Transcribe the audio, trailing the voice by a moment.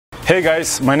Hey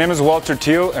guys, my name is Walter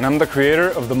Teal and I'm the creator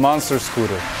of the Monster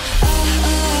Scooter.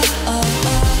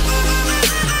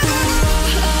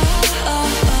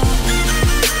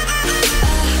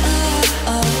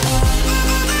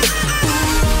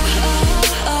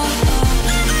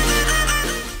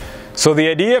 So the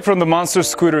idea from the Monster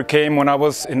Scooter came when I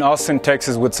was in Austin,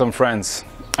 Texas with some friends.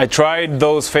 I tried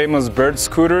those famous bird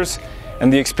scooters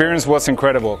and the experience was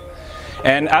incredible.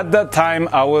 And at that time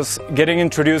I was getting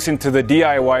introduced into the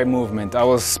DIY movement. I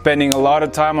was spending a lot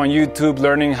of time on YouTube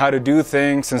learning how to do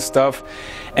things and stuff.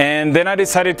 And then I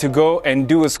decided to go and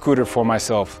do a scooter for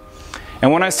myself.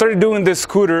 And when I started doing this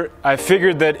scooter, I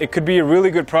figured that it could be a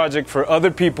really good project for other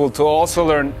people to also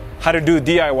learn how to do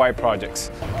DIY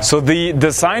projects. So the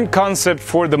design concept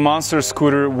for the Monster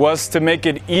Scooter was to make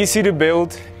it easy to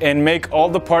build and make all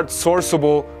the parts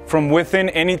sourceable from within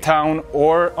any town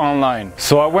or online.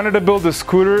 So I wanted to build a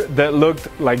scooter that looked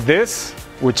like this,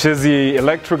 which is the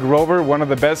Electric Rover, one of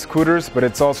the best scooters, but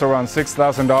it's also around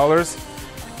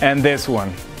 $6,000, and this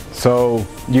one. So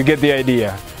you get the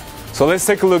idea. So let's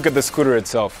take a look at the scooter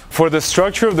itself. For the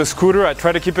structure of the scooter, I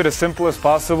try to keep it as simple as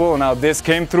possible. Now this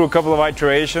came through a couple of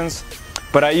iterations,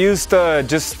 but I used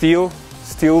just steel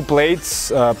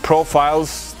plates, steel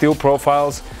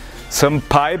profiles, some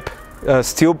pipe,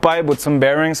 steel pipe with some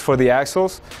bearings for the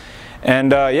axles.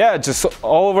 And yeah, just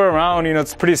all over around, you know,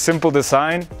 it's pretty simple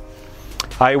design.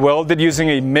 I welded using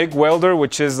a MIG welder,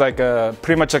 which is like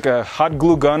pretty much like a hot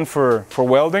glue gun for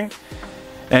welding.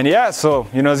 And yeah, so,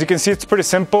 you know, as you can see, it's pretty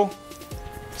simple.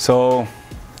 So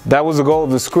that was the goal of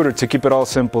the scooter, to keep it all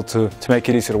simple, to make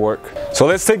it easy to work. So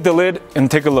let's take the lid and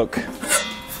take a look.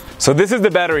 So this is the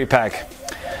battery pack.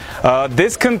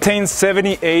 This contains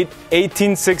 78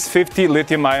 18650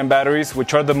 lithium-ion batteries,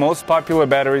 which are the most popular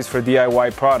batteries for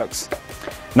DIY products.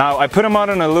 Now I put them out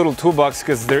in a little toolbox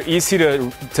because they're easy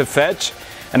to fetch,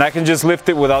 and I can just lift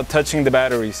it without touching the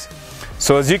batteries.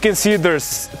 So as you can see,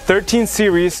 there's 13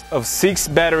 series of 6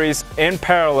 batteries in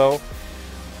parallel,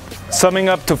 summing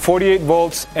up to 48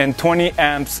 volts and 20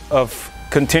 amps of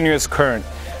continuous current.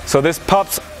 So this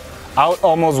pops out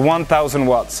almost 1000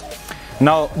 watts.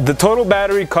 Now the total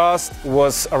battery cost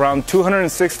was around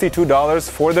 $262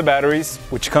 for the batteries,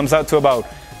 which comes out to about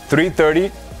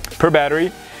 $330 per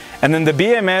battery. And then the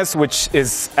BMS, which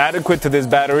is adequate to this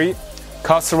battery,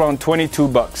 costs around 22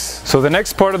 bucks. So the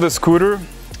next part of the scooter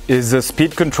is the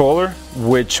speed controller,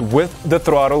 which with the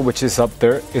throttle, which is up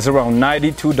there, is around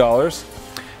 $92.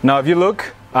 Now if you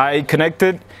look, I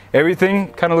connected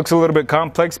everything. Kind of looks a little bit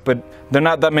complex, but there are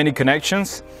not that many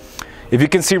connections. If you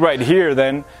can see right here,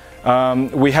 then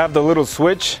we have the little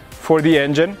switch for the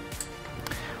engine.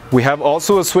 We have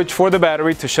also a switch for the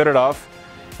battery to shut it off,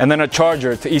 and then a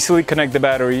charger to easily connect the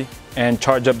battery and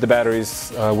charge up the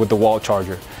batteries with the wall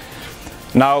charger.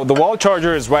 Now the wall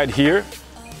charger is right here.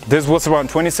 This was around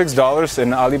 $26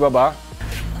 in Alibaba.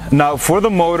 Now for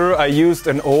the motor, I used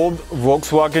an old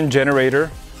Volkswagen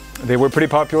generator. They were pretty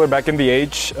popular back in the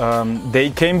age. They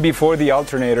came before the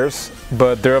alternators,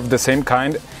 but they're of the same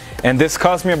kind. And this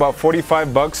cost me about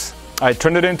 45 bucks. I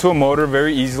turned it into a motor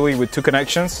very easily with 2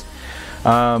 connections.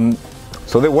 So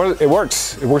it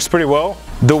works pretty well.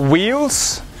 The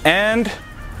wheels and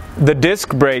the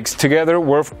disc brakes together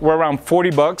were around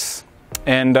 40 bucks.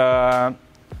 And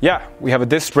yeah, we have a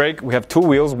disc brake, we have 2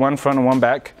 wheels, one front and one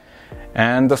back,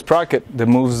 and the sprocket that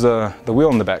moves the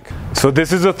wheel in the back. So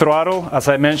this is the throttle. As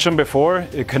I mentioned before,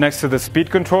 it connects to the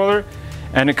speed controller,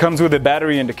 and it comes with a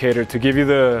battery indicator to give you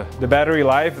the battery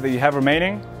life that you have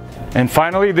remaining. And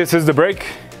finally, this is the brake.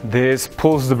 This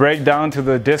pulls the brake down to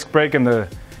the disc brake and the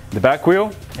back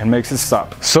wheel and makes it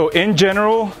stop. So in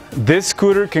general, this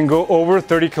scooter can go over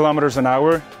 30 kilometers an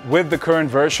hour with the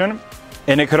current version.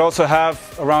 And it could also have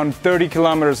around 30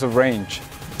 kilometers of range.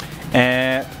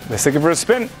 And let's take it for a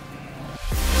spin.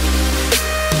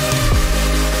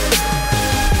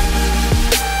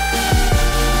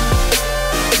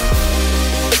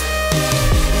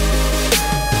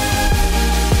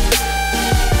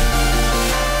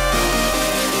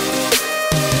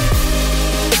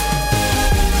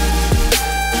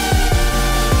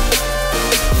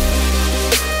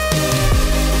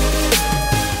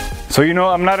 So you know,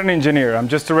 I'm not an engineer, I'm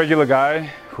just a regular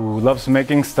guy who loves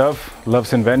making stuff,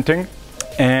 loves inventing.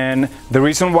 And the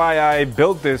reason why I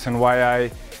built this and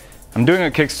why I'm doing a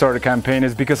Kickstarter campaign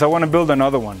is because I want to build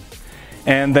another one.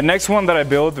 And the next one that I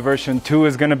build, version 2,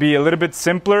 is going to be a little bit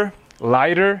simpler,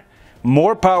 lighter,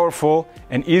 more powerful,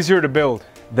 and easier to build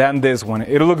than this one.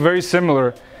 It'll look very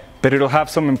similar, but it'll have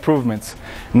some improvements.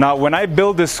 Now, when I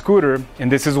build this scooter, and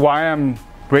this is why I'm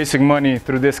raising money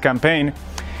through this campaign,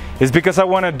 is because I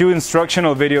want to do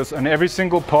instructional videos on every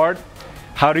single part,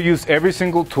 how to use every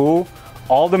single tool,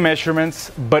 all the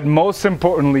measurements, but most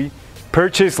importantly,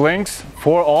 purchase links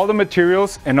for all the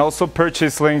materials and also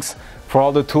purchase links for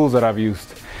all the tools that I've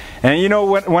used. And you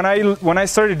know, when I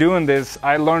started doing this,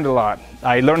 I learned a lot.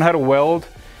 I learned how to weld.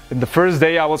 And the first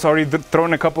day I was already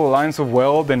throwing a couple of lines of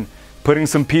weld and putting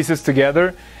some pieces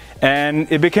together.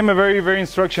 And it became a very, very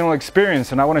instructional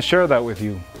experience, and I want to share that with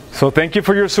you. So thank you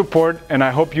for your support, and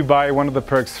I hope you buy one of the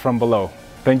perks from below.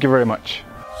 Thank you very much.